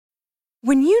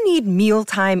When you need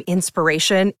mealtime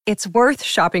inspiration, it's worth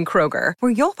shopping Kroger,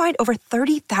 where you'll find over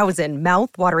 30,000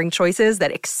 mouth-watering choices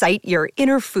that excite your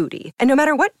inner foodie. And no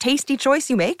matter what tasty choice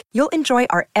you make, you'll enjoy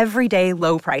our everyday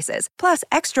low prices, plus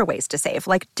extra ways to save,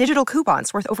 like digital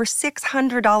coupons worth over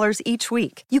 $600 each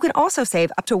week. You can also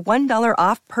save up to $1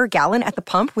 off per gallon at the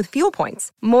pump with fuel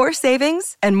points. More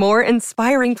savings and more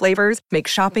inspiring flavors make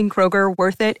shopping Kroger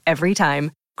worth it every time.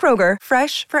 Kroger,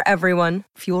 fresh for everyone.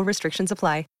 Fuel restrictions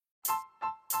apply.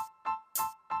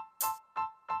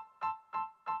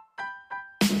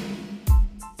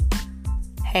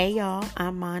 Hey y'all,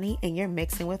 I'm Monty and you're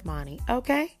mixing with Monty,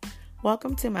 okay?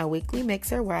 Welcome to my weekly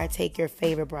mixer where I take your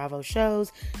favorite Bravo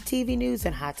shows, TV news,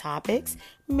 and hot topics,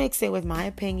 mix it with my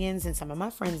opinions and some of my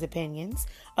friends' opinions,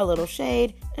 a little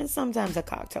shade, and sometimes a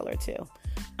cocktail or two.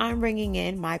 I'm bringing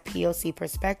in my POC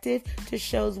perspective to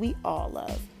shows we all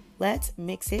love. Let's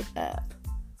mix it up.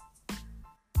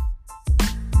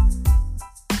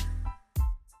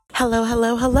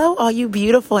 Hello, all you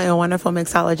beautiful and wonderful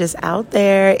mixologists out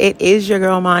there. It is your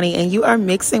girl, Monty, and you are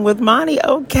mixing with Monty,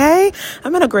 okay?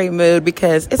 I'm in a great mood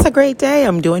because it's a great day.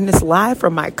 I'm doing this live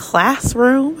from my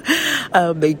classroom.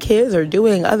 The kids are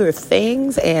doing other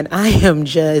things, and I am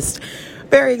just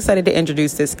very excited to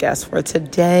introduce this guest for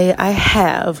today. I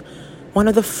have one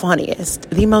of the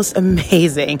funniest, the most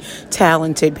amazing,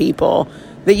 talented people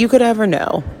that you could ever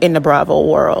know in the Bravo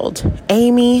world.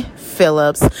 Amy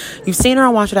Phillips. You've seen her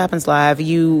on Watch What Happens Live.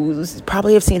 You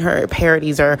probably have seen her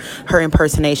parodies or her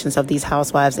impersonations of these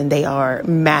housewives, and they are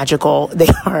magical. They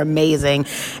are amazing.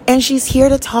 And she's here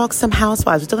to talk some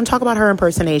housewives. We're still going to talk about her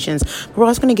impersonations, but we're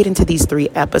also going to get into these 3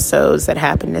 episodes that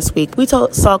happened this week. We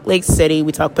talk Salt Lake City,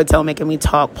 we talk Potomac, and we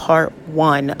talk part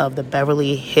 1 of the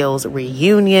Beverly Hills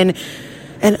reunion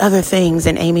and other things.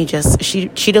 And Amy just,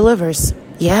 she delivers.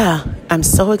 Yeah, I'm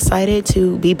so excited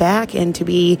to be back and to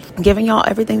be giving y'all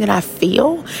everything that I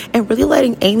feel and really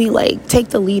letting Amy take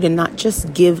the lead and not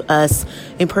just give us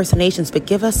impersonations, but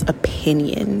give us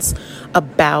opinions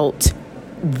about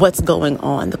what's going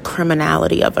on, the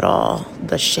criminality of it all,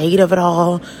 the shade of it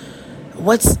all,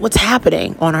 what's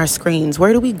happening on our screens,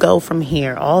 where do we go from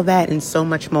here, all that and so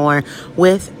much more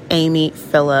with Amy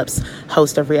Phillips,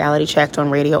 host of Reality Checked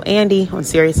on Radio Andy on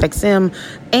Sirius XM,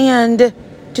 and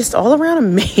just all around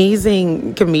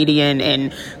amazing comedian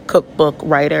and cookbook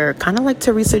writer, kind of like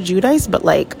Teresa Giudice, but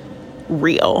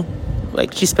real.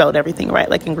 She spelled everything right,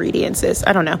 like ingredients is.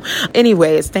 I don't know.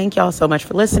 Anyways, thank y'all so much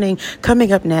for listening.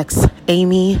 Coming up next,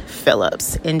 Amy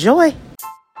Phillips. Enjoy.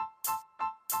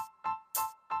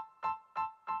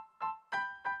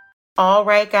 All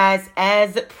right, guys,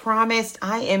 as promised,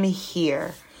 I am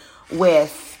here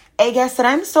with a guest that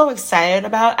I'm so excited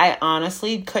about. I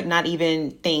honestly could not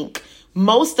even think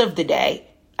most of the day.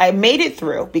 I made it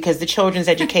through because the children's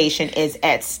education is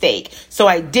at stake. So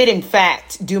I did, in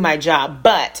fact, do my job.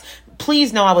 But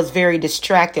please know I was very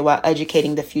distracted while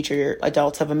educating the future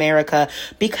adults of America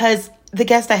because the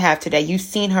guest I have today, you've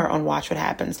seen her on Watch What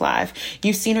Happens Live.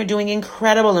 You've seen her doing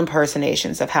incredible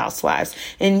impersonations of housewives.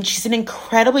 And she's an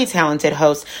incredibly talented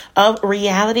host of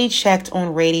Reality Checked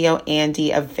on Radio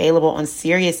Andy, available on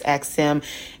Sirius XM.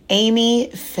 Amy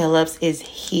Phillips is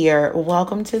here.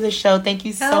 Welcome to the show. Thank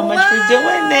you so much for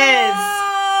doing this.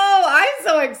 Oh, I'm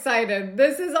so excited.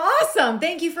 This is awesome.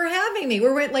 Thank you for having me.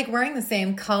 We're wearing the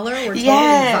same color. We're totally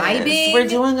vibing. We're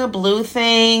doing a blue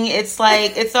thing. It's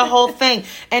it's a whole thing.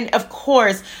 And of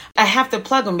course, I have to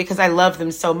plug them because I love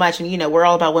them so much. And, we're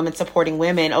all about women supporting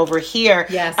women over here.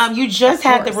 Yes. You just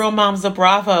had the Real Moms of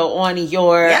Bravo on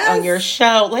your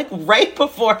show, right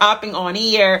before hopping on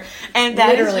here. And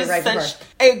that literally is just such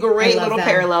a great little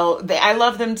parallel. I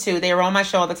love them too. They were on my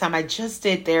show all the time. I just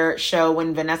did their show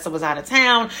when Vanessa was out of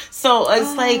town. So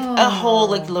it's a whole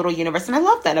little universe. And I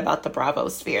love that about the Bravo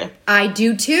sphere. I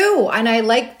do too. And I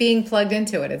like being plugged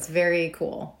into it. It's very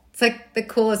cool. It's the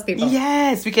coolest people.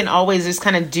 Yes, we can always just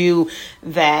kind of do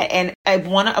that. And I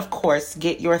want to, of course,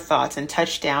 get your thoughts and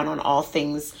touch down on all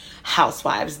things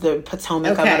housewives, the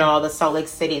Potomac of it all, the Salt Lake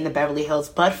City and the Beverly Hills.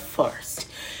 But first,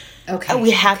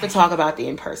 we have to talk about the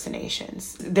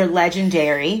impersonations. They're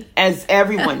legendary, as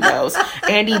everyone knows.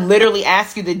 Andy literally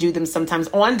asks you to do them sometimes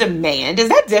on demand. Is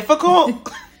that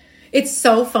difficult? It's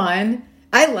so fun.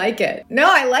 I like it. No,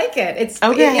 I like it. Is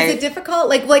it difficult?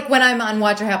 Like when I'm on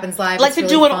Watch What Happens Live, to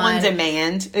do it on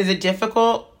demand. Is it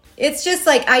difficult? It's just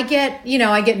I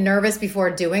get nervous before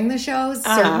doing the shows,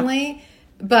 certainly.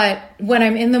 But when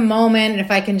I'm in the moment, and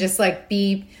if I can just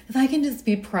be present, just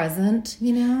be present.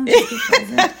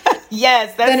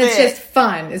 Yes, then it's just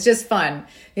fun. It's just fun.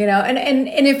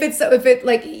 And if it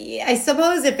like, I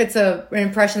suppose if it's an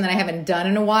impression that I haven't done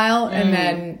in a while, and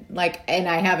then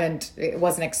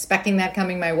wasn't expecting that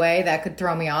coming my way, that could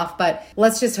throw me off. But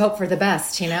let's just hope for the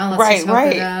best, Let's just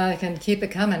hope that I can keep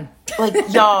it coming.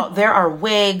 Like, y'all, there are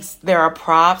wigs, there are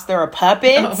props, there are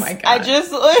puppets. Oh my God.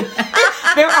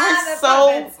 There are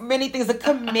so many things. A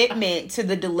commitment to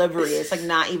the delivery. It's like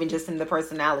not even just in the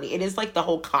personality. It is like the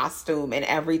whole costume and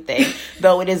everything.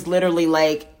 Though it is literally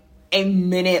like a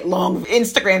minute long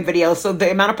Instagram video. So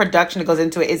the amount of production that goes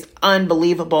into it is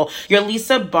unbelievable. You're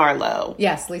Lisa Barlow.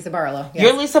 Yes, Lisa Barlow. Yes.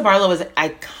 Your Lisa Barlow is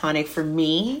iconic for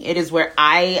me. It is where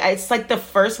it's like the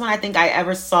first one I think I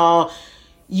ever saw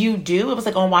you do. It was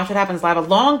like on Watch What Happens Live a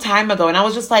long time ago. And I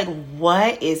was just like,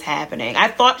 what is happening? I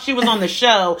thought she was on the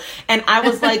show. And I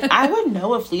was like, I would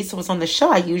know if Lisa was on the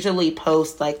show. I usually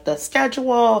post like the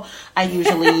schedule. I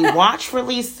usually watch for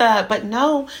Lisa. But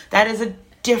no, that is a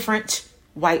different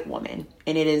white woman.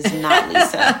 And it is not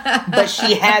Lisa. But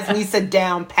she has Lisa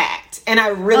down packed. And I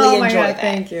really enjoy that.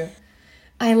 Thank you.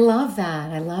 I love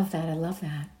that.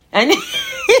 And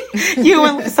you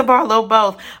and Lisa Barlow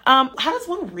both. How does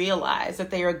one realize that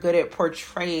they are good at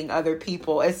portraying other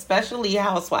people, especially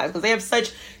housewives, because they have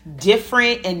such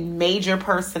different and major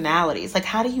personalities? Like,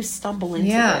 how do you stumble into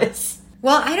this?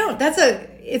 Well,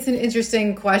 it's an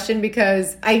interesting question,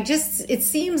 because it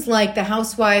seems like the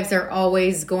housewives are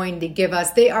always going to give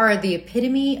us, they are the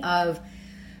epitome of,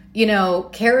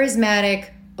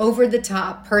 charismatic, over the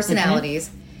top personalities.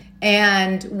 Mm-hmm.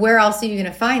 And where else are you going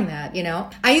to find that?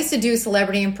 I used to do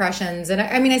celebrity impressions, and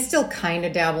I still kind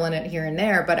of dabble in it here and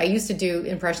there, but I used to do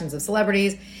impressions of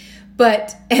celebrities. Not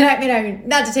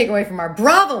to take away from our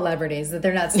Bravo celebrities, that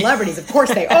they're not celebrities. Of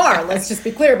course they are. Let's just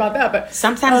be clear about that. But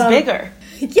sometimes bigger.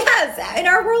 Yes, in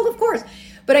our world, of course.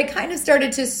 But I kind of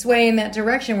started to sway in that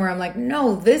direction where I'm like,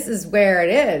 no, this is where it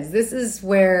is. This is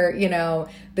where,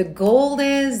 the gold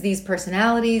is, these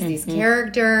personalities, these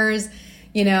characters.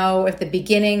 At the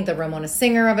beginning, the Ramona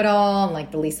Singer of it all, and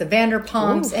like the Lisa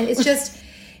Vanderpumps. Ooh. And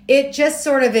it just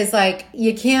sort of is like,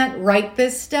 you can't write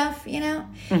this stuff,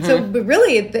 Mm-hmm. So, but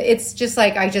really, it's just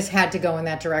like, I just had to go in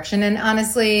that direction. And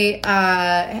honestly,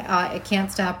 I can't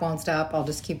stop, won't stop. I'll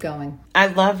just keep going. I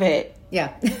love it.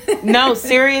 Yeah. No,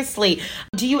 seriously.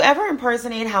 Do you ever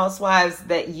impersonate housewives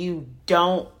that you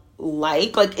don't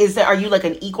like? Like, are you like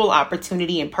an equal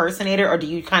opportunity impersonator, or do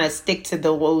you kind of stick to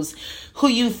those who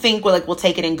you think will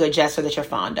take it in good jest or that you're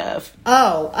fond of?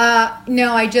 No,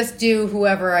 I just do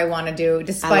whoever I want to do,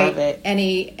 despite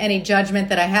any judgment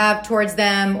that I have towards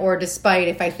them, or despite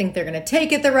if I think they're going to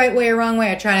take it the right way or wrong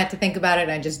way. I try not to think about it.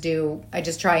 I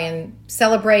just try and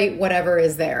celebrate whatever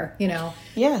is there,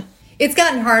 Yeah. It's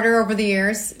gotten harder over the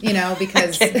years,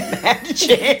 because I can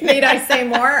imagine. Need I say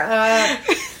more?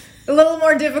 A little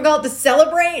more difficult to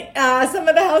celebrate some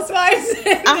of the housewives in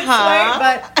this way,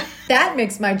 but that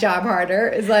makes my job harder.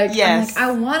 It's like, yes.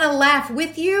 I want to laugh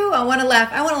with you. I want to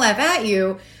laugh at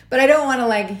you, but I don't want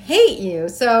to hate you.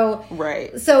 So,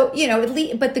 right. So, at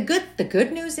least, but the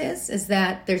good news is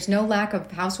that there's no lack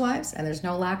of housewives, and there's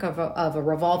no lack of a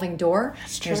revolving door.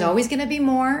 That's true. There's always going to be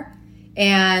more.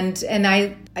 And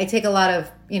I take a lot of,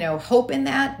 hope in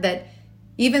that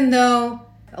even though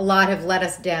a lot have let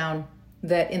us down,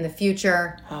 that in the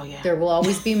future, there will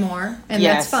always be more, and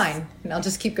that's fine. And I'll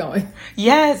just keep going.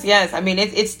 Yes.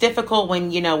 It's difficult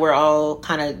when, we're all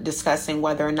kind of discussing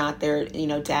whether or not they're,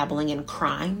 dabbling in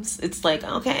crimes. It's like,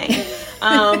 okay,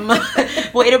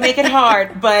 way to make it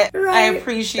hard, but right. I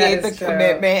appreciate the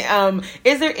commitment.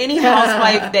 Is there any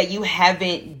housewife that you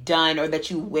haven't done, or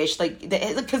that you wish,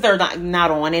 because they're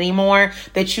not on anymore,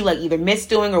 that you either miss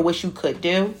doing or wish you could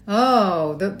do?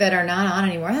 Oh, that are not on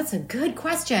anymore. That's a good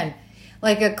question.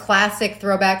 Like a classic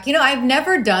throwback. I've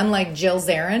never done Jill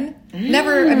Zarin. I've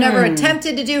never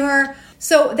attempted to do her.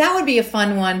 So that would be a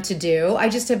fun one to do. I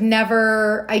just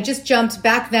jumped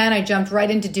back then. I jumped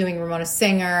right into doing Ramona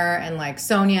Singer and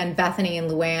Sonia and Bethany and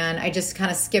Luann. I just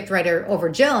kind of skipped right over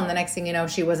Jill. And the next thing you know,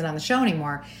 she wasn't on the show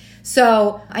anymore.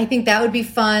 So I think that would be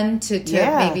fun to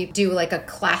maybe do a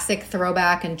classic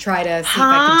throwback and try to see if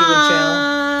I can do a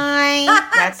Jill.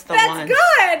 That's the one. That's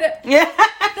good. Yeah.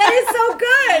 That is so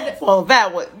good. Well,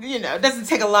 that would, it doesn't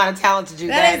take a lot of talent to do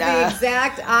that. That is the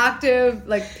exact octave,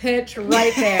 pitch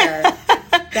right there.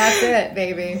 That's it,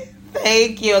 baby.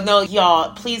 Thank you. No,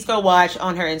 y'all, please go watch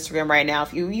on her Instagram right now.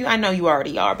 If you I know you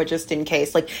already are, but just in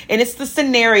case, and it's the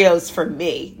scenarios for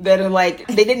me that are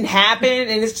they didn't happen,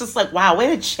 and it's just wow,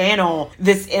 way to channel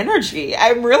this energy.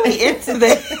 I'm really into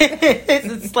this.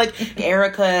 It's like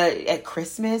Erica at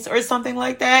Christmas or something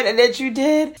like that, and that you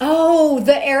did. Oh,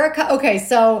 the Erica. Okay,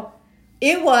 so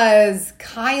It was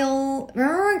Kyle.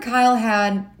 Remember when Kyle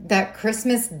had that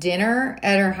Christmas dinner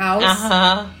at her house?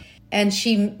 Uh-huh. And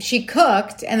she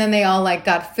cooked, and then they all like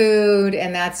got food,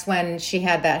 and that's when she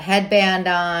had that headband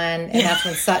on, and that's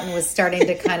when Sutton was starting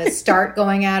to kind of start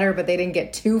going at her, but they didn't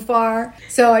get too far.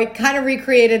 So I kind of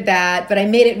recreated that, but I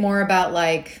made it more about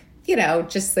like, you know,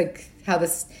 just like how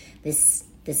this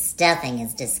stuffing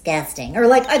is disgusting. Or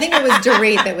like, I think it was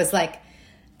Dorit that was like,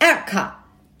 Erica,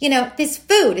 you know, this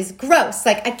food is gross.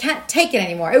 Like, I can't take it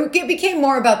anymore. It became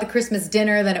more about the Christmas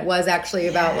dinner than it was actually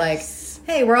about like,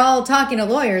 hey, we're all talking to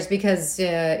lawyers because, you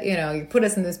know, you put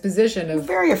us in this position of... We're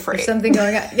very afraid. There's something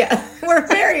going on. Yeah, we're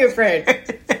very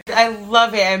afraid. I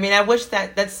love it. I mean, I wish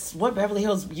that's what Beverly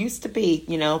Hills used to be,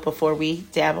 you know, before we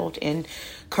dabbled in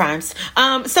crimes.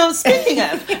 So speaking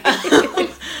of...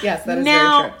 Yes, that is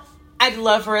now, very true. I'd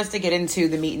love for us to get into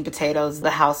the meat and potatoes,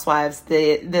 the housewives,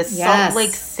 the Salt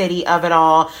Lake City of it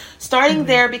all. Starting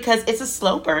there because it's a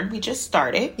slow burn. We just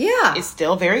started. Yeah. It's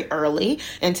still very early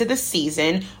into the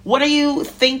season. What are you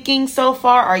thinking so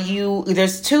far?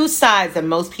 There's two sides that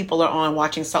most people are on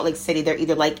watching Salt Lake City. They're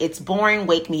either like, it's boring,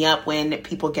 wake me up when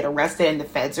people get arrested and the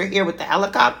feds are here with the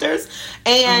helicopters.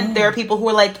 And there are people who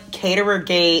are like, caterer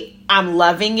gate. I'm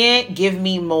loving it. Give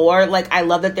me more. Like, I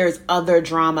love that there's other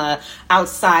drama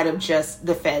outside of just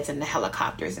the feds and the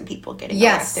helicopters and people getting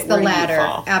arrested. Yes, the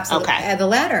latter. Absolutely. Okay. The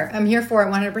latter. I'm here for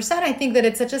it 100%. I think that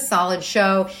it's such a solid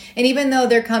show. And even though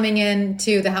they're coming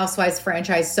into the Housewives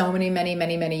franchise so many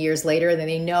years later, then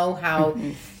they know how,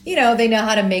 you know, they know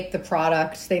how to make the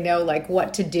product. They know, like,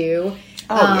 what to do.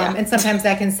 And sometimes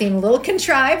that can seem a little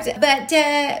contrived.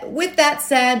 But with that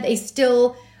said, they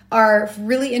still are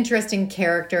really interesting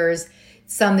characters.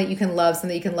 Some that you can love, some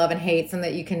that you can love and hate, some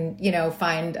that you can, you know,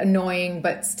 find annoying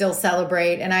but still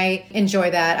celebrate. And I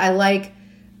enjoy that. I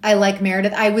like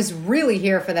Meredith. I was really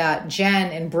here for that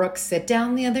Jen and Brooke sit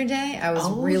down the other day. I was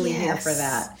really here for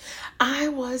that. I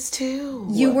was too.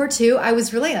 You were too? I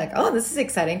was really like, oh, this is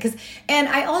exciting. And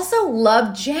I also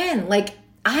love Jen. Like,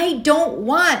 I don't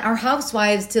want our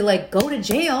housewives to like go to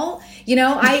jail. You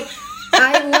know, I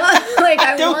love, like,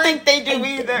 I don't think they do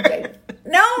either.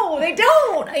 No, they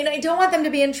don't. I don't want them to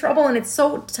be in trouble. And it's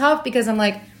so tough because I'm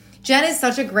like, Jen is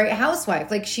such a great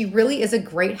housewife. Like, she really is a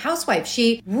great housewife.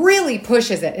 She really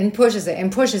pushes it and pushes it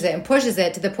and pushes it and pushes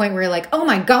it to the point where you're like, oh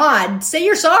my God, say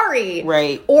you're sorry.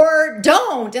 Right. Or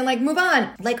don't and like move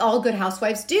on. Like all good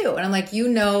housewives do. And I'm like, you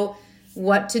know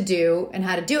what to do and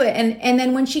how to do it. And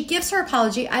then when she gives her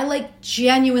apology, I like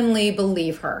genuinely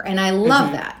believe her. And I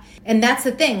love that. And that's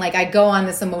the thing. Like, I go on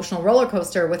this emotional roller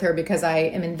coaster with her because I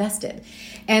am invested.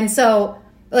 And so,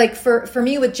 like, for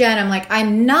me with Jen, I'm like,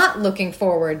 I'm not looking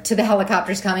forward to the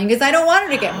helicopters coming because I don't want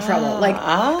her to get in trouble. Like,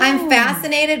 I'm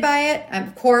fascinated by it.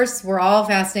 Of course, we're all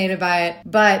fascinated by it.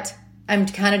 But I'm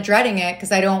kind of dreading it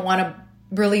because I don't want to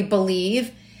really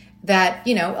believe that,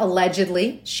 you know,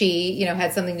 allegedly she, you know,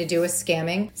 had something to do with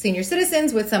scamming senior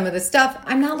citizens with some of the stuff.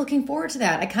 I'm not looking forward to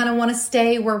that. I kind of want to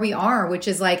stay where we are, which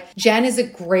is like, Jen is a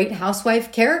great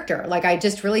housewife character. Like, I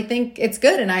just really think it's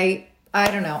good. And I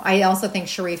don't know. I also think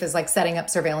Sharif is like setting up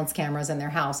surveillance cameras in their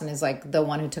house and is like the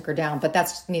one who took her down. But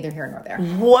that's neither here nor there.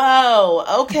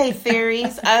 Whoa. Okay,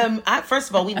 theories. First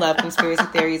of all, we love conspiracy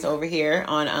theories over here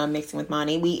on Mixing with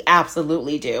Monty. We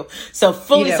absolutely do. So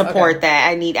fully support that.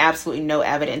 I need absolutely no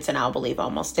evidence and I'll believe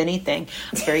almost anything.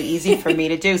 It's very easy for me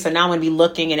to do. So now I'm going to be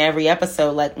looking in every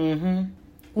episode like,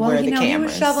 well, you know, he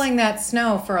was shoveling that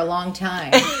snow for a long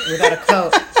time without a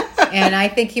coat. And I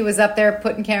think he was up there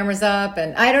putting cameras up.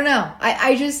 And I don't know.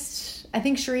 I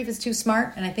think Sharif is too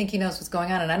smart. And I think he knows what's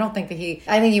going on. And I don't think that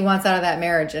I think he wants out of that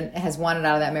marriage and has wanted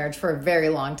out of that marriage for a very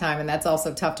long time. And that's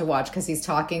also tough to watch because he's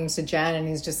talking to Jen and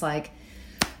he's just like,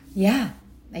 yeah,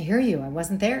 I hear you. I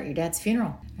wasn't there at your dad's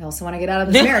funeral. I also want to get out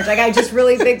of this marriage. Like, I just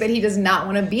really think that he does not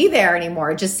want to be there anymore.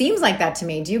 It just seems like that to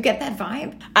me. Do you get that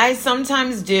vibe? I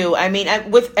sometimes do. I mean,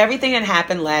 with everything that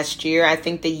happened last year, I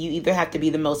think that you either have to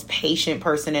be the most patient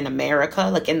person in America,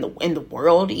 like in the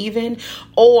world even,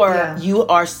 or you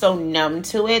are so numb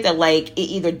to it that like it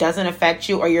either doesn't affect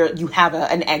you or you have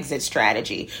an exit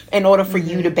strategy in order for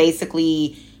you to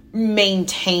basically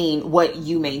maintain what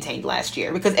you maintained last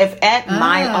year. Because if at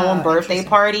my own birthday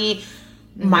party,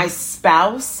 my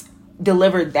spouse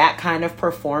delivered that kind of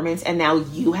performance and now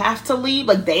you have to leave,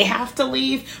 like they have to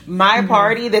leave my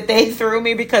party that they threw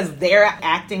me because they're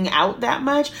acting out that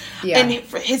much. And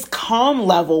his calm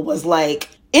level was like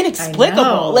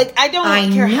inexplicable. Like, I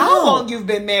don't care how long you've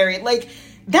been married. Like,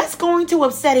 that's going to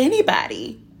upset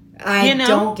anybody. I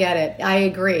don't get it. I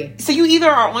agree. So you either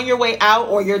are on your way out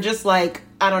or you're just like,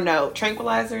 I don't know,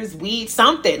 tranquilizers, weed,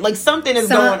 something. Like something is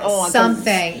going on.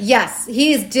 Something. Yes.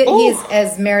 He's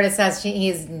as Meredith says,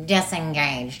 he's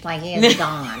disengaged. Like he is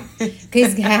gone.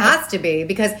 He has to be,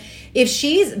 because if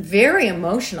she's very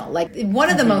emotional, like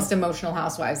one of the most emotional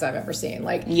housewives I've ever seen.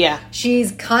 Like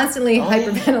she's constantly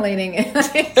hyperventilating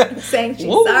and saying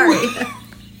she's sorry.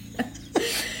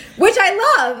 Which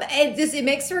I love. It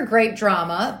makes for great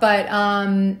drama. But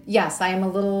yes, I'm a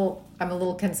little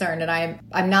concerned, and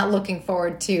I'm not looking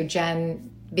forward to Jen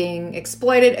being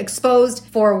exposed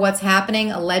for what's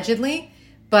happening allegedly.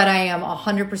 But I am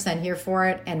 100% here for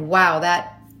it. And wow,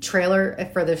 that trailer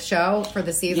for the show for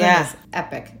the season is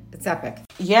epic. It's epic.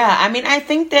 Yeah, I mean, I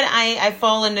think that I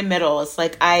fall in the middle. It's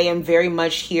like I am very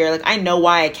much here. Like, I know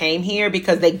why I came here,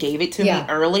 because they gave it to me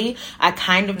early. I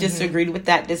kind of disagreed with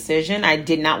that decision. I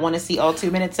did not want to see all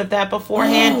 2 minutes of that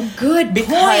beforehand. Oh, good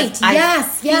point. I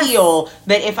feel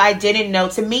that if I didn't know,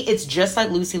 to me, it's just like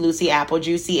Lucy Apple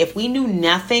Juicy. If we knew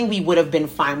nothing, we would have been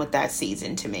fine with that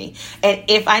season to me. And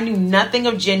if I knew nothing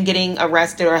of Jen getting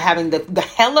arrested or having the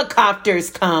helicopters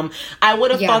come, I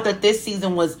would have thought that this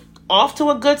season was off to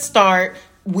a good start.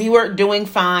 We were doing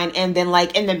fine. And then,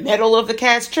 like, in the middle of the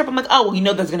cast trip, I'm like, oh,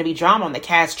 well, there's going to be drama on the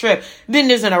cast trip. Then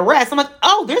there's an arrest. I'm like,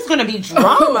 oh, there's going to be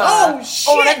drama on a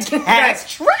cast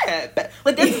trip.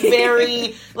 Like, it's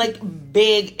very, like,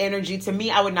 big energy. To me,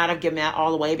 I would not have given that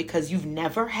all away, because you've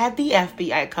never had the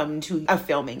FBI come to a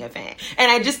filming event.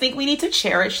 And I just think we need to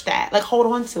cherish that. Like, hold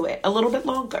on to it a little bit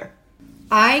longer.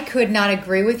 I could not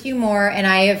agree with you more. And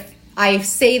I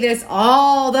say this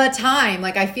all the time.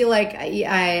 Like, I feel like we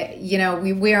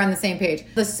are on the same page.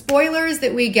 The spoilers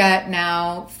that we get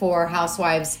now for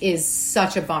Housewives is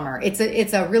such a bummer. It's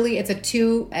a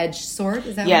two-edged sword.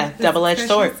 Is that double-edged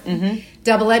sword. Mm-hmm.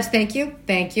 Double-edged. Thank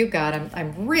you. God,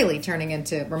 I'm really turning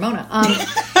into Ramona.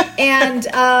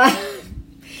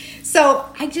 So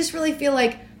I just really feel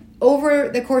like over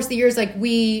the course of the years, like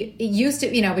it used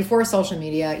to, before social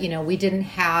media,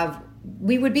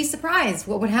 we would be surprised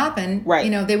what would happen.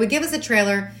 Right. They would give us a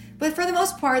trailer, but for the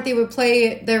most part, they would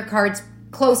play their cards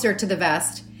closer to the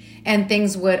vest, and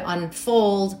things would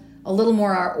unfold a little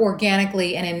more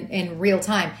organically and in real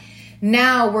time.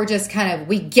 Now we're just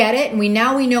we get it, and we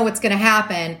know what's going to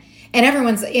happen, and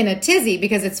everyone's in a tizzy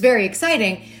because it's very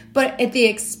exciting, but at the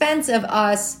expense of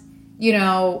us,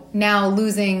 now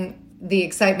losing the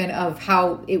excitement of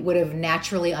how it would have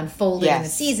naturally unfolded in the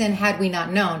season had we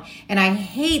not known. And I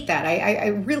hate that. I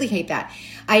really hate that.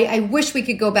 I wish we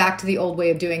could go back to the old way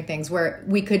of doing things, where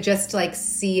we could just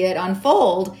see it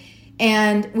unfold,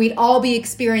 and we'd all be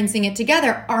experiencing it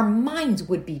together. Our minds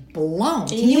would be blown.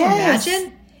 Can you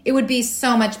imagine? It would be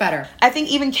so much better. I think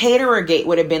even Caterer-gate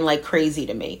would have been crazy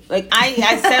to me.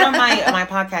 I said on my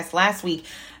podcast last week,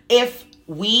 if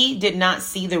we did not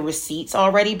see the receipts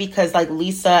already, because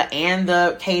Lisa and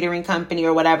the catering company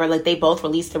or whatever, they both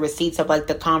released the receipts of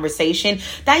the conversation.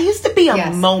 That used to be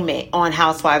a moment on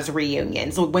Housewives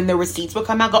reunions when the receipts would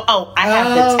come out, I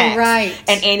have the text. Right.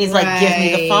 And Annie's give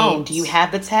me the phone. Do you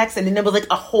have the text? And then there was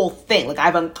a whole thing.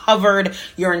 I've uncovered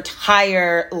your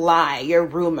entire lie, your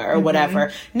rumor or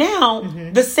whatever. Now,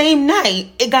 the same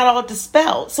night, it got all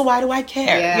dispelled. So why do I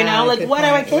care? Yeah, what do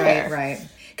I care? Right.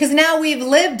 Because now we've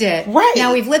lived it. Right.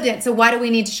 Now we've lived it. So why do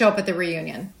we need to show up at the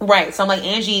reunion? Right. So I'm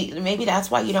Angie, maybe that's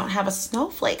why you don't have a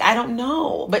snowflake. I don't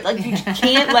know. But you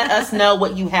can't let us know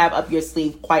what you have up your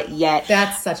sleeve quite yet.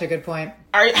 That's such a good point.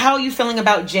 How are you feeling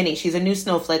about Jenny? She's a new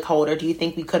snowflake holder. Do you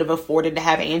think we could have afforded to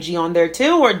have Angie on there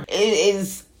too? Or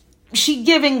is she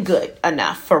giving good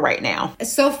enough for right now?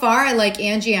 So far, I like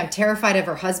Angie. I'm terrified of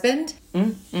her husband.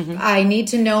 Mm-hmm. I need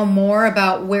to know more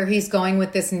about where he's going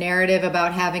with this narrative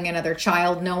about having another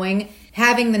child,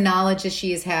 having the knowledge that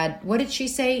she has had. What did she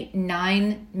say?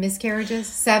 9 miscarriages?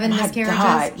 7 miscarriages?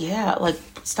 God, yeah.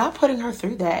 Stop putting her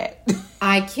through that.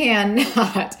 I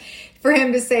cannot. For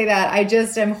him to say that, I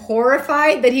just am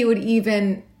horrified that he would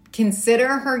even consider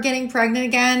her getting pregnant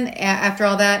again after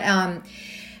all that.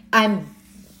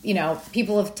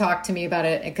 People have talked to me about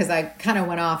it because I kind of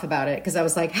went off about it because I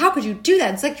was like, how could you do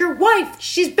that? It's your wife.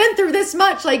 She's been through this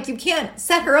much. You can't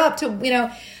set her up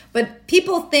to, but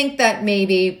people think that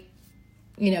maybe,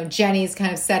 Jenny's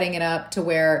kind of setting it up to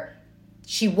where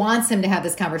she wants him to have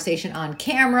this conversation on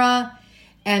camera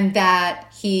and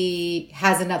that he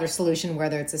has another solution,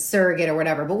 whether it's a surrogate or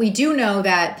whatever. But we do know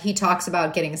that he talks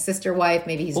about getting a sister wife.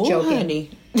 Maybe he's joking.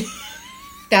 Honey.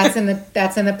 That's in the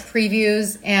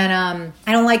previews, and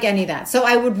I don't like any of that. So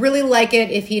I would really like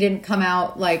it if he didn't come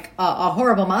out like a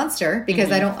horrible monster,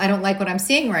 because I don't like what I'm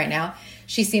seeing right now.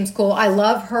 She seems cool. I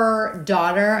love her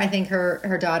daughter. I think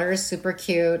her daughter is super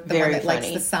cute. The Very one that funny.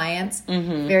 likes the science.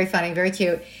 Mm-hmm. Very funny, very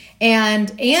cute.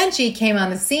 And Angie came on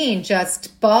the scene,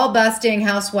 just ball-busting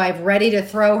housewife, ready to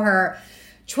throw her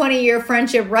 20-year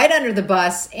friendship right under the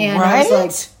bus. And I was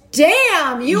like,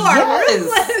 damn, you are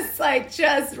ruthless. Like,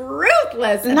 just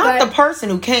ruthless. Not the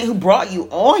person who brought you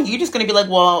on. You're just going to be like,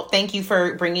 well, thank you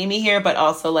for bringing me here, but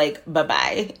also like,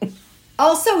 bye-bye.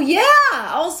 Also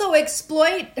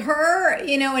exploit her,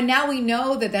 and now we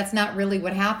know that that's not really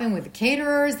what happened with the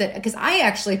caterers. Because I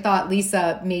actually thought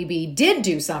Lisa maybe did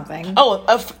do something. Oh,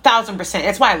 1,000%.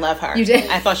 That's why I love her. You did?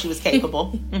 I thought she was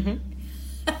capable. Mm-hmm.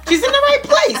 She's in the right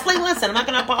place. Like, listen, I'm not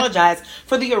going to apologize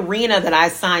for the arena that I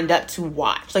signed up to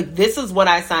watch. Like, this is what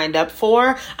I signed up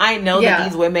for. I know that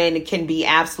these women can be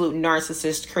absolute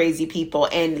narcissist, crazy people,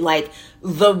 and like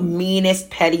the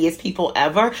meanest, pettiest people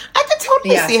ever. I could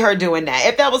totally see her doing that.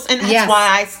 If that was, and that's why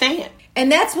I stand.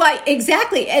 And that's why,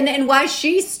 exactly, and why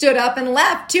she stood up and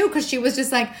left too, because she was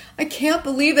just like, I can't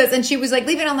believe this, and she was like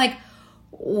leaving. I'm like,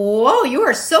 whoa, you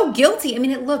are so guilty. I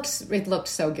mean, it looked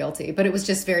so guilty, but it was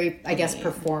just very, I guess,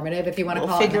 performative, if you want to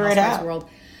call it in the Housewives world.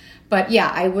 But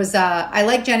yeah, I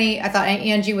like Jenny. I thought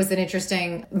Angie was an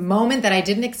interesting moment that I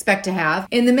didn't expect to have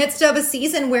in the midst of a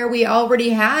season where we already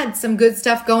had some good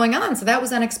stuff going on. So that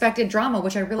was unexpected drama,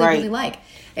 which I really like.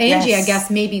 Angie, I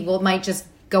guess maybe might just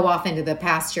go off into the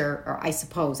pasture, or I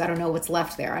suppose. I don't know what's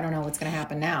left there. I don't know what's going to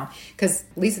happen now because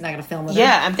Lisa's not going to film with her.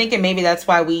 Yeah, I'm thinking maybe that's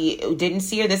why we didn't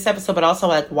see her this episode, but also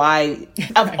like why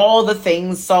of all the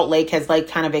things Salt Lake has like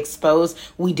kind of exposed,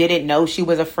 we didn't know she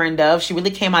was a friend of. She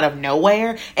really came out of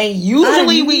nowhere, and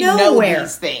usually we know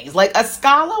these things. Like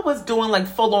Ascala was doing like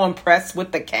full on press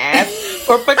with the cast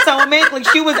for Potomac. Like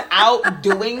she was out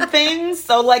doing things,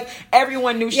 so like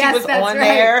everyone knew she was on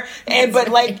there. And but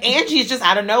like Angie is just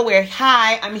out of nowhere.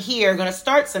 Hi, I'm here, gonna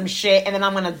start some shit, and then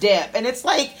I'm gonna dip. And it's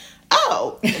like,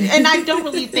 oh. And I don't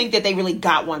really think that they really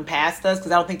got one past us,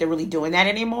 because I don't think they're really doing that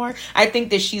anymore. I think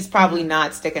that she's probably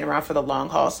not sticking around for the long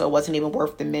haul, so it wasn't even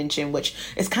worth the mention, which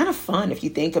is kind of fun if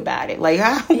you think about it.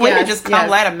 Like, women just come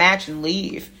light a match and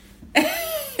leave.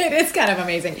 It is kind of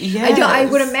amazing. Yes. I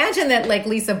would imagine that like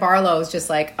Lisa Barlow is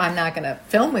just like, I'm not gonna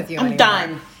film with you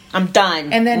anymore. I'm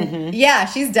done. And then,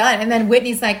 she's done. And then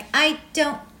Whitney's like, I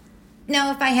don't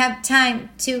know if I have time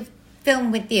to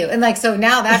film with you. And like, so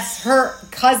now that's her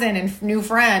cousin and new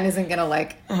friend isn't going to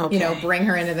like, bring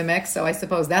her into the mix. So I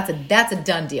suppose that's a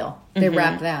done deal. They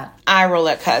wrapped that. I roll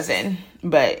at cousin.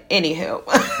 But anywho,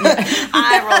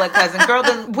 I roll at cousin. Girl,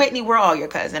 then Whitney, we're all your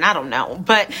cousin. I don't know.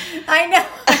 But I know.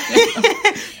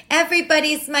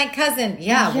 Everybody's my cousin.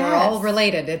 Yeah, we're all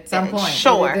related at some point.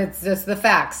 Sure. It's just the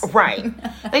facts. Right.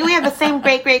 Like we have the same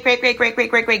great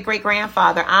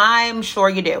grandfather. I'm sure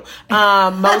you do.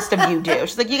 Most of you do.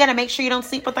 She's like, you got to make sure you don't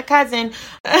sleep with a cousin.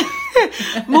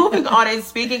 Moving on, and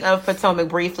speaking of Potomac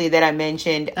briefly that I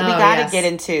mentioned, we got to get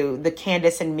into the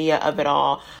Candace and Mia of it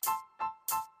all.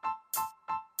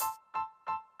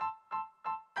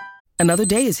 Another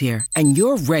day is here, and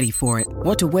you're ready for it.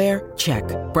 What to wear? Check.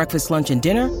 Breakfast, lunch, and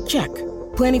dinner? Check.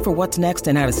 Planning for what's next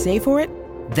and how to save for it?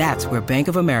 That's where Bank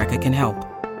of America can help.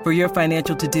 For your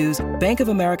financial to-dos, Bank of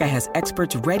America has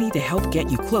experts ready to help get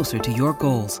you closer to your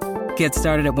goals. Get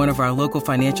started at one of our local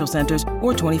financial centers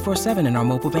or 24/7 in our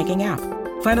mobile banking app.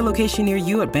 Find a location near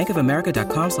you at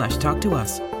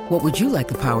bankofamerica.com/talktous. What would you like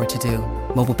the power to do?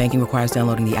 Mobile banking requires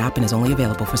downloading the app and is only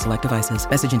available for select devices.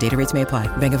 Message and data rates may apply.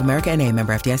 Bank of America N.A.,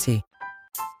 member FDIC.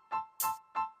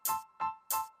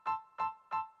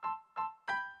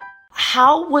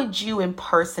 How would you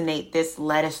impersonate this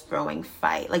lettuce throwing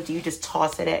fight? Like, do you just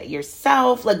toss it at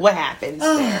yourself? Like, what happens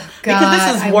there? God,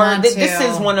 because this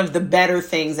is one of the better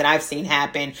things that I've seen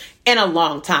happen in a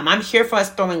long time. I'm here for us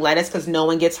throwing lettuce because no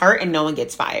one gets hurt and no one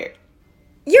gets fired.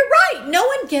 You're right. No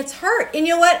one gets hurt. And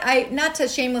you know what? Not to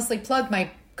shamelessly plug my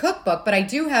cookbook, but I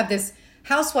do have this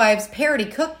Housewives parody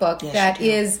cookbook that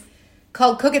is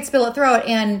called Cook It, Spill It, Throw It.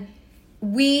 And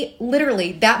we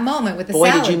literally, that moment with the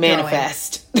salad Boy, did you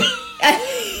manifest.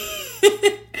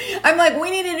 I'm like, we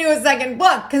need to do a second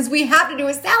book because we have to do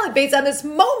a salad based on this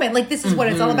moment. Like, this is what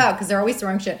it's all about, because they're always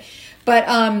throwing shit. But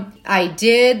I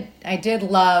did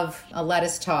love a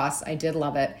lettuce toss. I did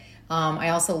love it. I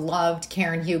also loved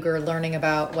Karen Huger learning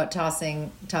about what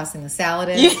tossing the salad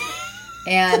is.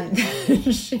 And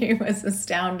she was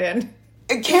astounded.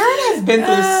 Karen has been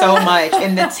through so much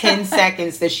in the 10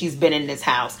 seconds that she's been in this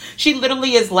house. She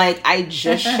literally is like, I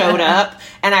just showed up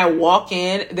and I walk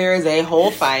in. There is a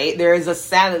whole fight. There is a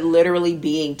salad literally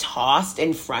being tossed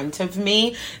in front of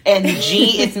me. And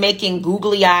G is making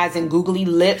googly eyes and googly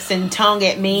lips and tongue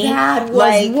at me. That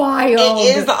was wild.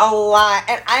 It is a lot.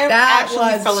 And I am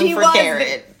actually feeling for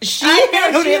Karen. She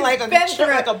handled it like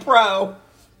a pro.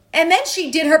 And then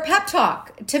she did her pep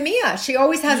talk to Mia. She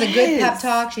always has a good pep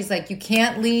talk. She's like, you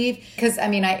can't leave. Because,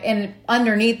 and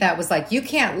underneath that was like, you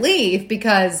can't leave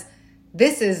because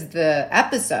this is the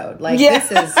episode. Like,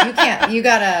 this is,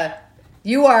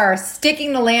 you are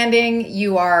sticking the landing.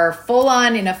 You are full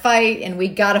on in a fight and we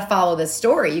got to follow this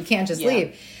story. You can't just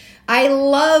leave. I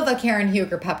love a Karen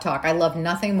Huger pep talk. I love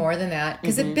nothing more than that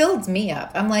because it builds me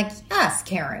up. I'm like, yes,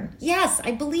 Karen. Yes,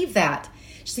 I believe that.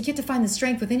 She's like, you have to find the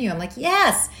strength within you. I'm like,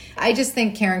 yes. I just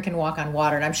think Karen can walk on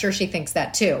water, and I'm sure she thinks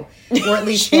that too. Or at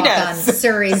least walk on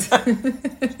Surrey's. But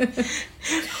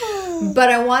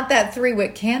I want that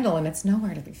 3-wick candle, and it's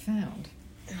nowhere to be found.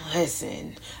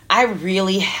 Listen, I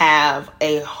really have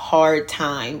a hard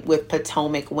time with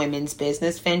Potomac Women's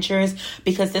Business Ventures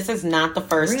because this is not the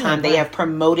first time they have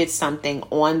promoted something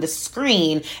on the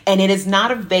screen and it is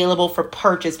not available for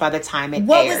purchase by the time it airs.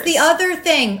 What was the other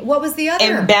thing? What was the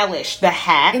other? Embellish, the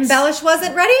hat. Embellish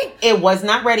wasn't ready? It was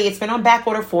not ready. It's been on back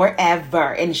order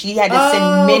forever. And she had to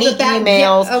send many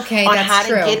emails on how to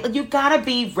get. You gotta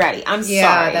be ready. I'm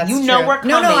sorry. That's you know true. we're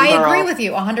coming, No, I girl. agree with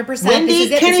you 100%. Wendy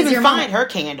can't even find her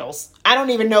candles. I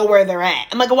don't even know where they're at.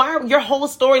 I'm like, why are your whole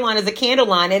storyline is a candle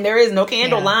line and there is no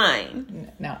candle line?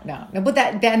 No. But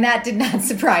that did not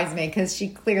surprise me because she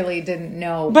clearly didn't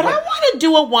know. But I want to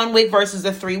do a 1-wick versus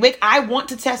a 3-wick. I want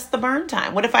to test the burn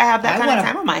time. What if I have that kind of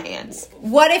time on my hands?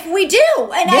 What if we do?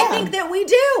 And I think that we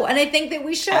do. And I think that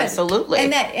we should. Absolutely.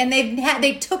 And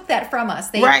they took that from us.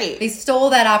 They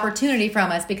stole that opportunity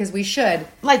from us because we should.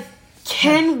 Like,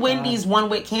 can Wendy's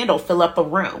 1-wick candle fill up a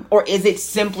room? Or is it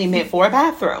simply meant for a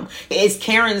bathroom? Is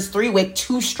Karen's 3-wick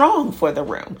too strong for the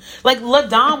room? Like, La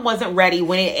Dame wasn't ready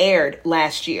when it aired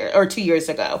last year or 2 years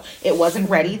ago. It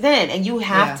wasn't ready then. And you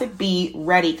have to be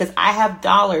ready because I have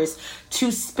dollars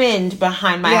to spend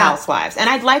behind my housewives. And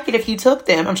I'd like it if you took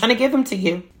them. I'm trying to give them to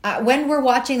you. When we're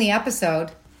watching the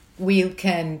episode, we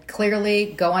can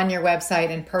clearly go on your website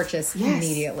and purchase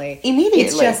immediately.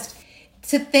 It's just...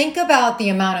 to think about the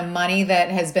amount of money that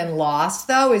has been lost,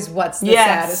 though, is what's the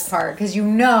saddest part. Because you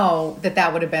know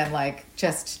that would have been like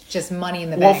just money in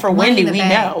the bank. Well, for Wendy, we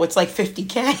know it's like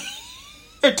 $50K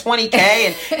or $20K.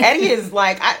 And Eddie is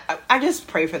like, I just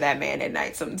pray for that man at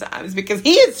night sometimes because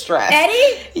he is stressed.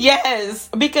 Eddie? Yes.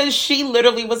 Because she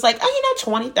literally was like,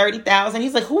 20, 30,000.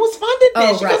 He's like, who's funded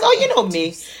this? She goes, you know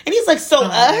me. And he's like,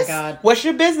 us? What's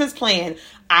your business plan?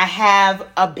 I have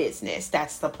a business.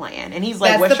 That's the plan. And he's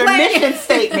like, what's your mission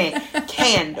statement?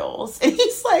 Candles. And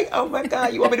he's like, oh my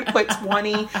God, you want me to put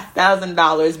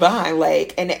 $20,000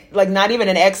 behind and not even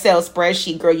an Excel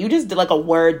spreadsheet, girl. You just did like a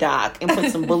Word doc and put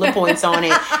some bullet points on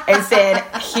it and said,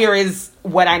 here is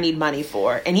what I need money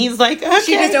for. And he's like, okay.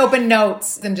 She just opened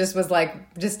notes and just was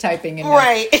like, just typing in.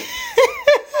 Right.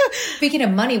 Speaking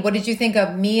of money, what did you think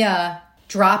of Mia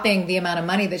dropping the amount of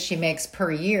money that she makes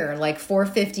per year, like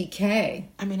 $450K?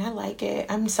 I mean, I like it.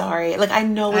 I'm sorry. I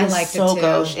know it's so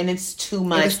gauche and it's too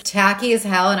much. It was tacky as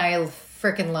hell and I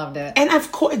freaking loved it. And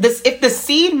of course, if the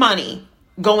seed money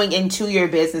going into your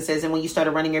businesses and when you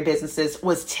started running your businesses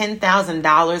was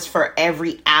 $10,000 for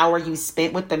every hour you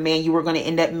spent with the man you were going to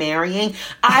end up marrying,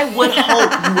 I would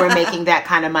hope you were making that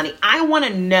kind of money. I want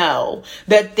to know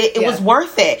that it was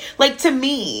worth it. To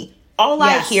me, all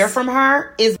I hear from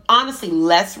her is honestly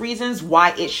less reasons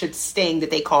why it should sting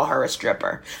that they call her a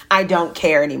stripper. I don't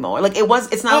care anymore.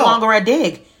 It's no longer a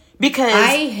dig. Because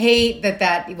I hate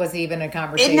that was even a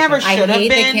conversation. It never should have been. I hate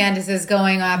that Candace is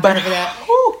going off over that.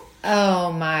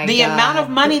 Oh my God. The amount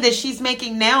of money that she's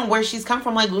making now and where she's come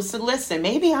from, listen,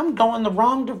 maybe I'm going the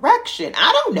wrong direction.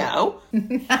 I don't know.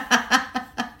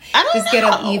 Just get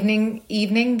an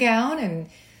evening gown and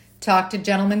talk to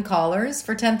gentlemen callers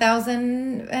for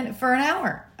 $10,000 for an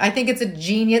hour. I think it's a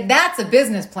genius. That's a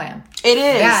business plan. It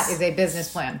is. That is a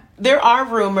business plan. There are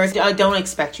rumors. I don't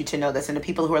expect you to know this, and the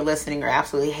people who are listening are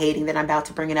absolutely hating that I'm about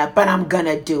to bring it up, but I'm going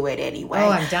to do it anyway. Oh,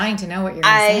 I'm dying to know what you're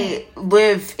going to say. I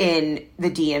live in the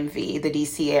DMV, the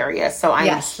DC area, so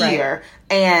I'm here.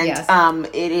 Right. And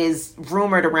it is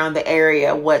rumored around the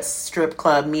area what strip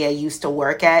club Mia used to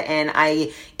work at. And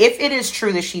if it is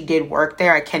true that she did work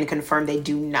there, I can confirm they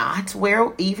do not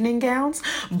wear evening gowns.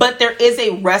 But there is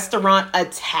a restaurant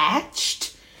attached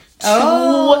to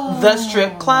the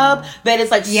strip club that is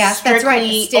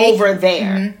strictly over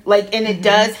there. Mm-hmm. And it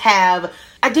does have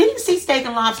I didn't see steak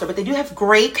and lobster, but they do have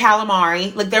great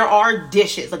calamari. Like, there are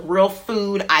dishes, like real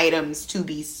food items to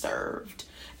be served.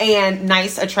 And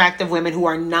nice, attractive women who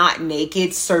are not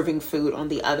naked serving food on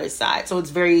the other side. So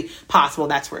it's very possible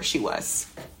that's where she was.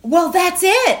 Well, that's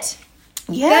it.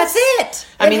 Yes. That's it.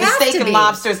 I mean, the steak and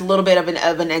lobster is a little bit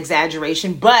of an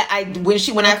exaggeration, but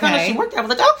when I found out she worked there, I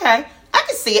was like, okay, I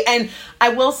can see it. And I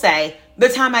will say, the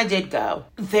time I did go,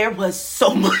 there was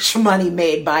so much money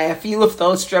made by a few of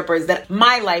those strippers that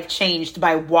my life changed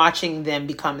by watching them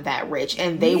become that rich.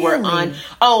 And they were on,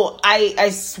 I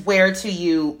swear to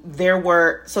you,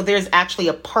 there's actually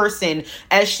a person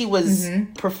as she was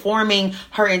performing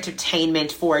her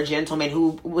entertainment for a gentleman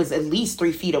who was at least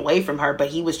 3 feet away from her, but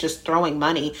he was just throwing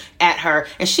money at her.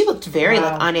 And she looked very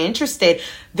uninterested.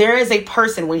 There is a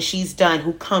person when she's done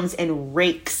who comes and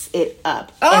rakes it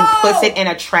up and puts it in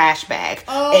a trash bag.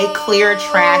 A clear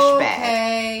trash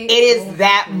bag. It is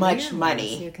that much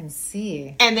money. You can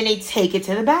see. And then they take it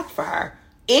to the back for her.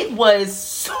 It was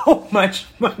so much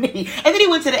money. And then he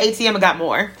went to the ATM and got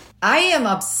more. I am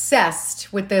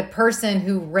obsessed with the person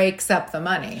who rakes up the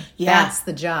money. Yeah. That's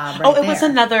the job right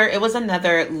there. It was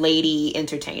another lady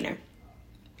entertainer.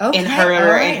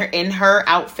 Okay, in her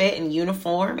outfit and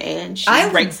uniform, and she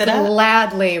rakes it up. I would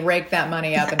gladly rake that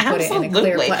money up and put it in a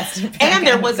clear plastic bag. And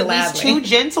there was at least 2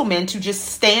 gentlemen to just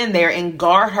stand there and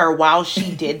guard her while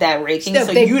she did that raking,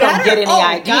 so you don't get any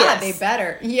ideas. God, they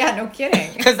better. Yeah, no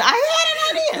kidding. Because I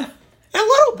had an idea. A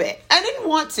little bit. I didn't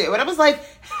want to. And I was like,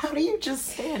 how do you just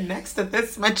stand next to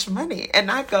this much money?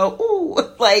 And I go,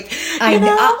 ooh, like, you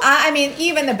know? I mean,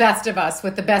 even the best of us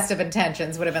with the best of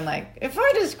intentions would have been like, if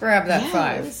I just grab that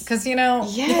 5. Because,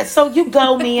 Yeah, so you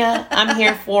go, Mia. I'm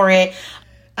here for it.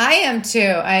 I am too.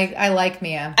 I like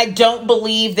Mia. I don't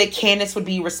believe that Candace would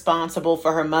be responsible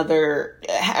for her mother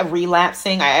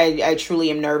relapsing. I truly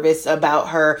am nervous about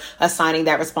her assigning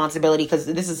that responsibility because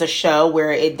this is a show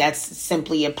where that's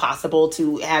simply impossible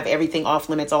to have everything off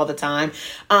limits all the time.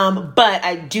 But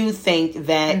I do think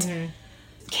that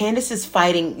Candace's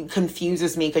fighting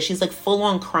confuses me because she's like full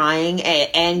on crying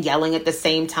and yelling at the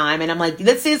same time. And I'm like,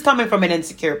 this is coming from an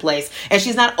insecure place. And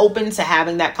she's not open to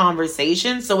having that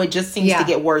conversation. So it just seems to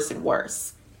get worse and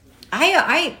worse.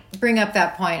 I bring up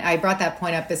that point. I brought that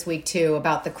point up this week too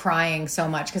about the crying so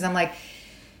much. Because I'm like,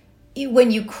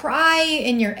 when you cry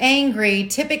and you're angry,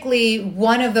 typically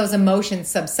one of those emotions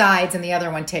subsides and the other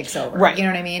one takes over. Right. You know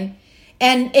what I mean?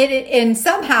 And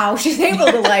somehow she's able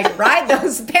to like ride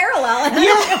those parallel. And I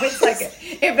don't know if it's like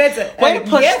if it's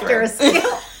a gift or a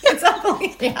skill. It's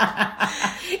unbelievable.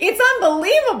 It's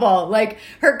unbelievable. Like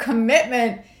her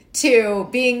commitment to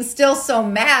being still so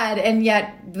mad and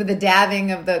yet with the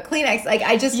dabbing of the Kleenex. Like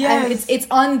it's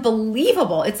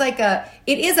unbelievable. It's like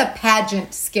it is a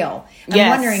pageant skill. I'm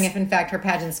wondering if in fact her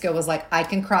pageant skill was like, I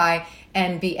can cry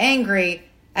and be angry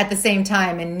at the same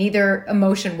time, and neither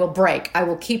emotion will break. I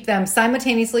will keep them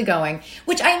simultaneously going,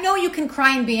 which I know you can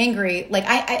cry and be angry. Like,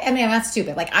 I mean, I'm not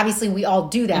stupid. Like, obviously we all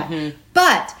do that.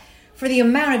 But for the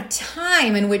amount of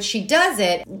time in which she does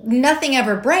it, nothing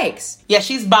ever breaks. Yeah,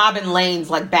 she's bobbing lanes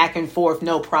like back and forth,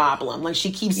 no problem. Like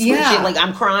she keeps switching. Like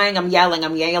I'm crying, I'm yelling,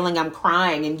 I'm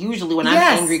crying. And usually when I'm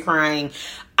angry crying,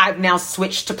 I've now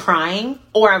switched to crying,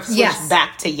 or I've switched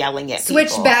back to yelling at people.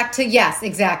 Switched back to,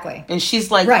 exactly. And she's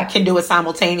like, can do it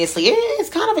simultaneously. It's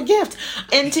kind of a gift.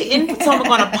 And to end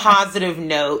something on a positive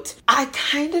note, I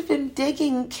kind of am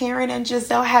digging Karen and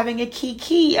Giselle having a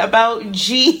kiki about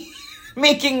G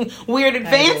making weird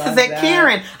advances at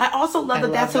Karen. I also love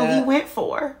that that's who he went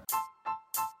for.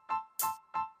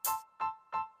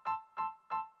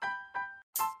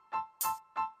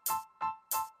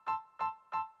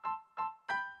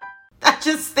 I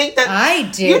just think that I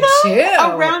do too.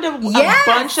 Around a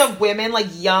bunch of women, like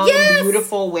young,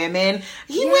 beautiful women,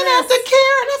 he went after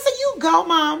Karen. I said, "You go,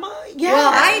 mama." Yes.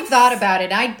 Well, I thought about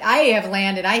it. I have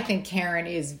landed. I think Karen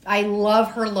is. I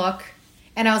love her look,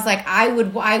 and I was like, I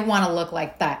want to look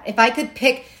like that. If I could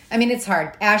pick, I mean, it's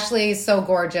hard. Ashley is so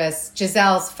gorgeous.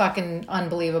 Giselle's fucking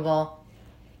unbelievable.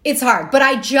 It's hard, but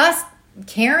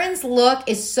Karen's look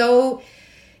is so.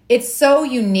 It's so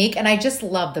unique, and I just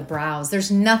love the brows. There's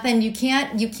nothing you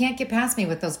can't get past me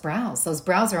with those brows. Those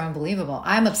brows are unbelievable.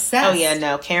 I'm obsessed. Oh yeah,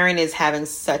 no, Karen is having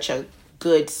such a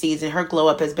good season. Her glow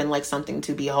up has been like something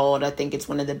to behold. I think it's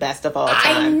one of the best of all time.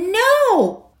 I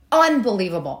know,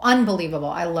 unbelievable.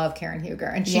 I love Karen Huger,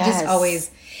 and she just always,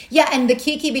 and the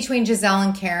kiki between Giselle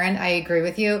and Karen. I agree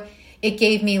with you. It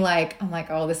gave me I'm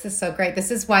like, oh, this is so great.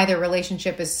 This is why their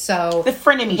relationship is so the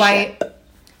frenemy-ship.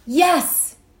 Yes.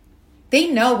 They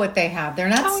know what they have. They're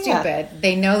not stupid. Yeah.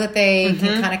 They know that they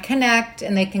can kind of connect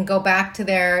and they can go back to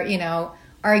their,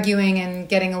 arguing and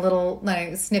getting a little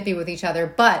like snippy with each other,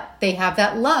 but they have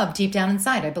that love deep down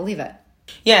inside. I believe it.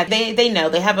 Yeah, they know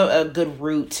they have a good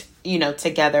root,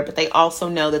 together, but they also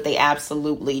know that they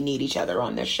absolutely need each other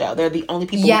on this show. They're the only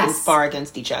people who can spar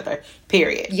against each other,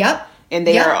 period. Yep. And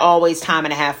they are always time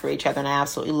and a half for each other, and I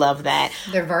absolutely love that.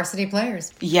 They're varsity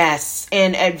players. Yes,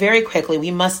 and very quickly,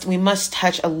 we must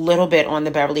touch a little bit on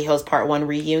the Beverly Hills Part 1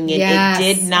 reunion. Yes.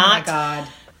 It did not... Oh my God.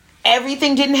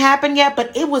 Everything didn't happen yet,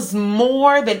 but it was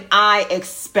more than I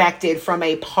expected from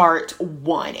a Part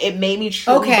 1. It made me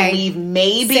truly believe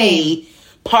maybe...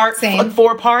 Same.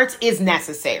 4 parts is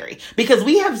necessary, because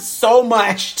we have so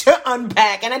much to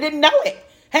unpack, and I didn't know it.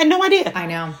 Had no idea. I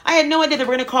know. I had no idea they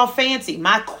were going to call Fancy,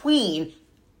 my queen,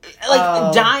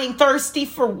 dying thirsty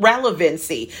for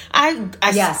relevancy. I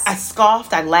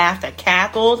scoffed, I laughed, I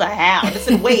cackled, I howled. I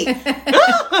said, wait, I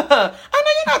know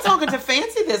you're not talking to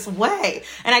Fancy this way.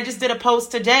 And I just did a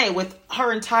post today with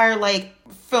her entire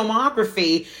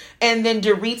filmography, and then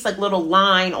Dorit's little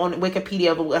line on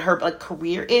Wikipedia of what her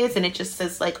career is, and it just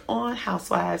says on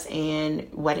Housewives and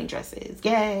wedding dresses.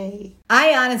 Yay.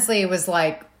 I honestly was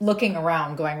looking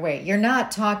around going, wait, you're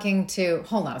not talking to,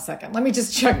 hold on a second, let me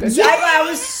just check this. Yeah. I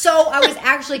was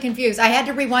actually confused. I had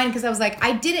to rewind because I was like,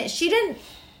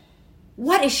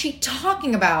 what is she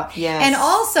talking about? Yes. And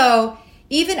also,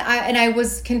 I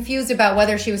was confused about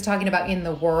whether she was talking about in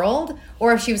the world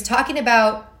or if she was talking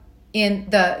about in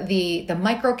the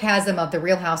microcosm of the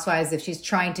Real Housewives, if she's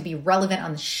trying to be relevant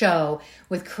on the show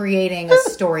with creating a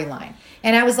storyline.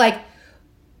 And I was like,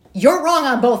 you're wrong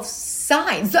on both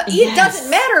sides. It doesn't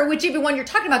matter which even one you're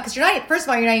talking about, because first of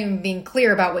all, you're not even being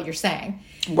clear about what you're saying.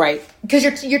 Right.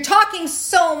 Because you're talking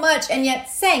so much and yet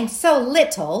saying so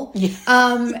little. Yeah.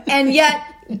 And yet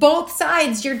both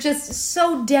sides, you're just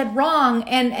so dead wrong.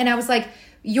 And I was like,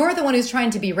 you're the one who's trying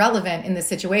to be relevant in this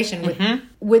situation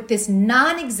with this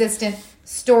non-existent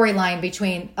storyline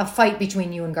between a fight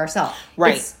between you and Garcelle.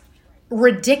 Right. It's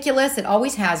ridiculous. It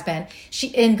always has been.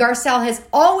 And Garcelle has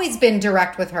always been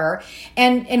direct with her.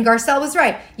 And Garcelle was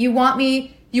right. You want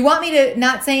me to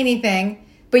not say anything,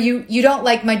 but you don't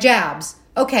like my jabs.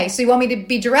 Okay, so you want me to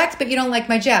be direct, but you don't like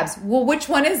my jabs. Well, which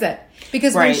one is it?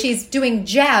 Because when she's doing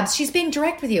jabs, she's being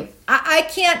direct with you. I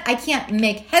can't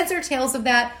make heads or tails of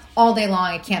that all day long.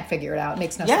 I can't figure it out. It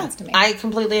makes no sense to me. I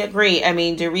completely agree. I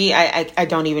mean, Dorit, I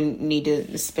don't even need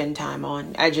to spend time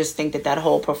on. I just think that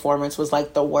whole performance was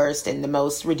the worst and the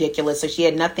most ridiculous. So she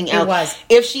had nothing else. It was.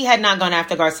 If she had not gone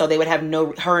after Garcelle,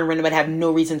 her and Rinna would have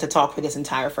no reason to talk for this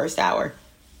entire first hour.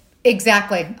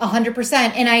 Exactly, 100%.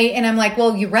 And I'm like,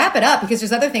 well, you wrap it up because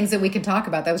there's other things that we can talk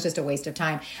about. That was just a waste of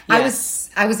time. Yes.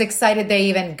 I was excited they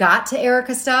even got to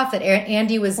Erica stuff, that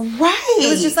Andy was right. It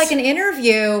was just an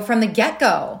interview from the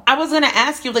get-go. I was going to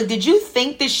ask you, did you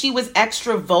think that she was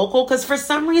extra vocal? Because for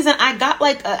some reason, I got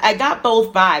I got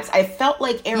both vibes. I felt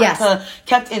like Erica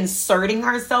kept inserting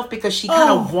herself because she kind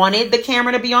of wanted the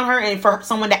camera to be on her and for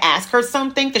someone to ask her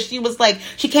something, because she was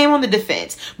she came on the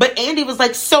defense. But Andy was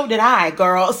so did I,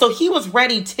 girl. So he was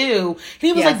ready too.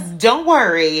 And he was don't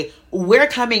worry, we're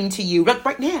coming to you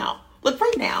right now.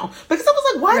 Right now. Because I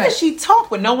was why does she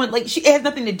talk when no one, it has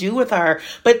nothing to do with her.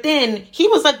 But then he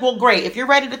was well, great. If you're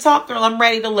ready to talk, girl, I'm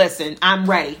ready to listen. I'm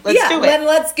ready. Let's do it. Then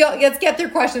let's go. Let's get through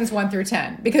questions 1 through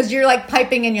 10. Because you're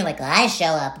piping in, you're I show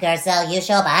up. Garcelle, you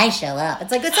show up. I show up.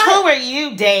 It's it's who are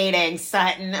you dating,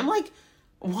 Sutton? I'm what?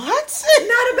 Not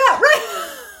about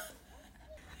right.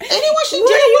 Anyone should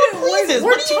date with pleases.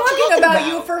 We're talking about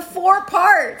you for 4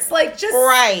 parts. Just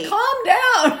calm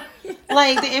down. The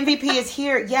MVP is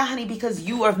here. Yeah, honey, because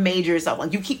you have made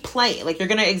yourself. You keep playing. You're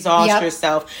going to exhaust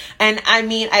yourself. And I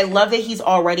mean, I love that he's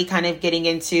already kind of getting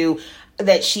into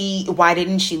that why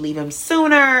didn't she leave him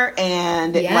sooner?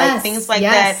 And things like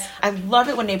that. I love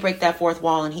it when they break that fourth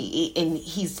wall and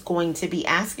he's going to be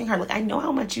asking her, I know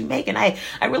how much you make. And I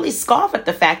really scoff at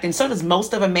the fact, and so does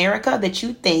most of America, that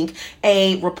you think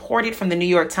reported from the New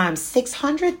York Times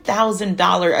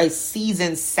 $600,000 a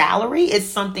season salary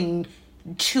is something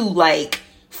to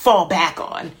fall back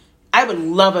on. I would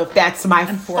love if that's my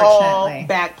fall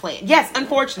back plan. Yes,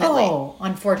 unfortunately. Oh,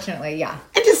 unfortunately, yeah.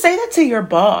 And just say that to your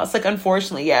boss.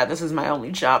 Unfortunately, this is my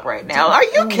only job right now. Are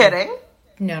you kidding?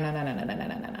 No.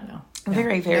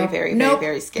 Very, very, very, very,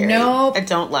 very scary. Nope. I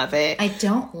don't love it. I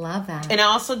don't love that. And I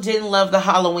also didn't love the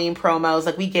Halloween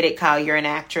promos. We get it, Kyle, you're an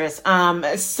actress.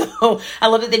 So I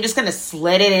love that they just kind of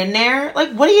slid it in there.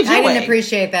 What are you doing? I didn't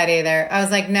appreciate that either. I was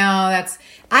no,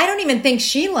 I don't even think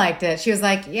she liked it. She was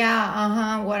like,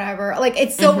 yeah, whatever. Like,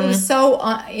 it was so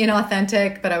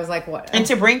inauthentic, but I was like, what? And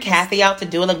to bring Kathy out to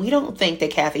do it, like, we don't think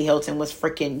that Kathy Hilton was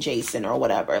freaking Jason or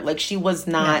whatever. Like, she was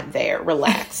not there.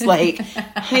 Relax. Like,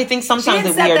 I think sometimes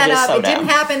that we are just so It didn't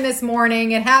happen this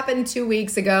morning. It happened 2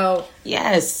 weeks ago.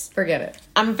 Yes. Forget it.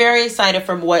 I'm very excited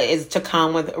for what is to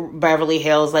come with Beverly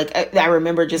Hills. Like, I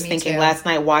remember just thinking last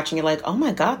night watching it, like, oh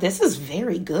my God, this is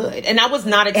very good. And I was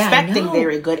not expecting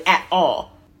very good at all.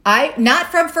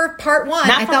 Not for part one.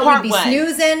 I thought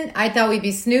we'd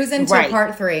be snoozing till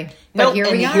part 3. But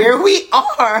here we are. Here we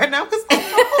are. And I was like,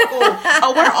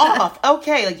 oh, we're off.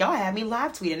 Okay. Like, y'all had me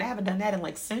live tweeting. I haven't done that in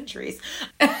like centuries.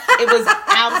 It was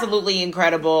absolutely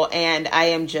incredible. And I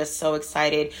am just so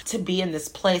excited to be in this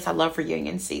place. I love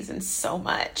reunion season so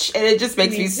much. And it just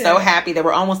makes me so happy that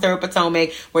we're almost there with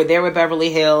Potomac. We're there with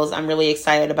Beverly Hills. I'm really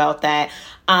excited about that.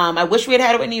 I wish we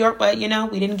had it with New York, but,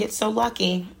 we didn't get so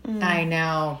lucky. I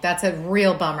know. That's a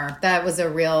real bummer.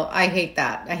 I hate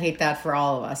that. I hate that for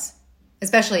all of us,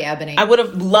 especially Ebony. I would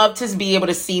have loved to be able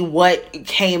to see what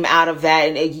came out of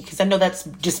that, because I know that's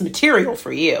just material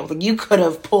for you. Like, you could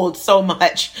have pulled so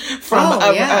much from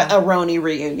a Roni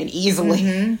reunion easily.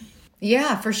 Mm-hmm.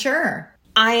 Yeah, for sure.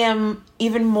 I am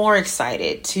even more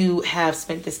excited to have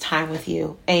spent this time with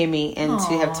you, Amy, and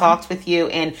to have talked with you.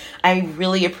 And I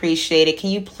really appreciate it. Can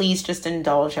you please just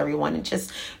indulge everyone and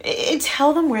just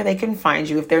tell them where they can find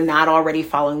you if they're not already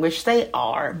following, which they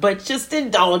are. But just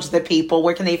indulge the people.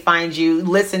 Where can they find you,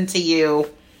 listen to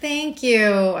you? Thank you.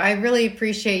 I really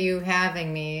appreciate you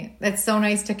having me. It's so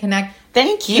nice to connect.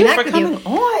 Thank you for coming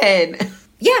on.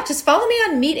 Yeah, just follow me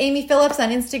on Meet Amy Phillips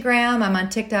on Instagram. I'm on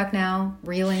TikTok now,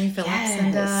 Real Amy Phillips. Yes.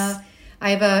 And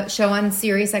I have a show on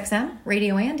Sirius XM,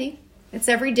 Radio Andy. It's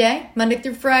every day, Monday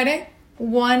through Friday,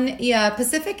 1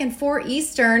 Pacific and 4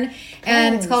 Eastern.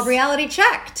 And it's called Reality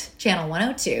Checked, Channel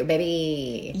 102,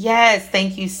 baby. Yes,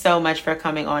 thank you so much for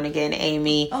coming on again,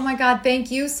 Amy. Oh my God, thank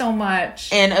you so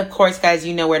much. And of course, guys,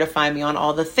 you know where to find me on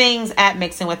all the things at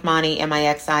Mixing with Mani,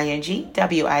 MIXING,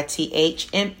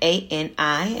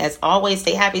 WITHMANI. As always,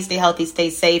 stay happy, stay healthy, stay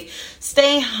safe,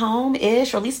 stay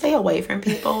home-ish, or at least stay away from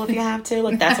people if you have to.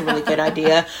 Like, that's a really good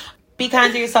idea. Be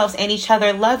kind to yourselves and each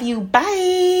other. Love you.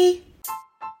 Bye.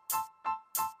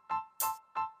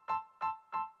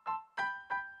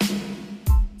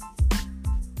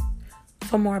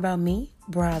 For more about me,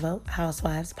 Bravo,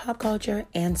 Housewives, pop culture,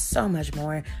 and so much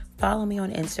more, follow me on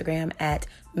Instagram at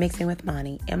Mixing with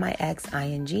Mani,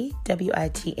 MIXING,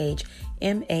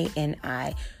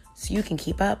 WITHMANI, so you can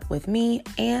keep up with me.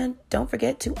 And don't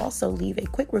forget to also leave a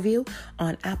quick review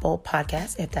on Apple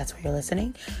Podcasts if that's where you're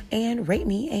listening, and rate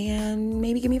me and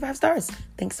maybe give me 5 stars.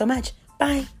 Thanks so much.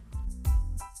 Bye.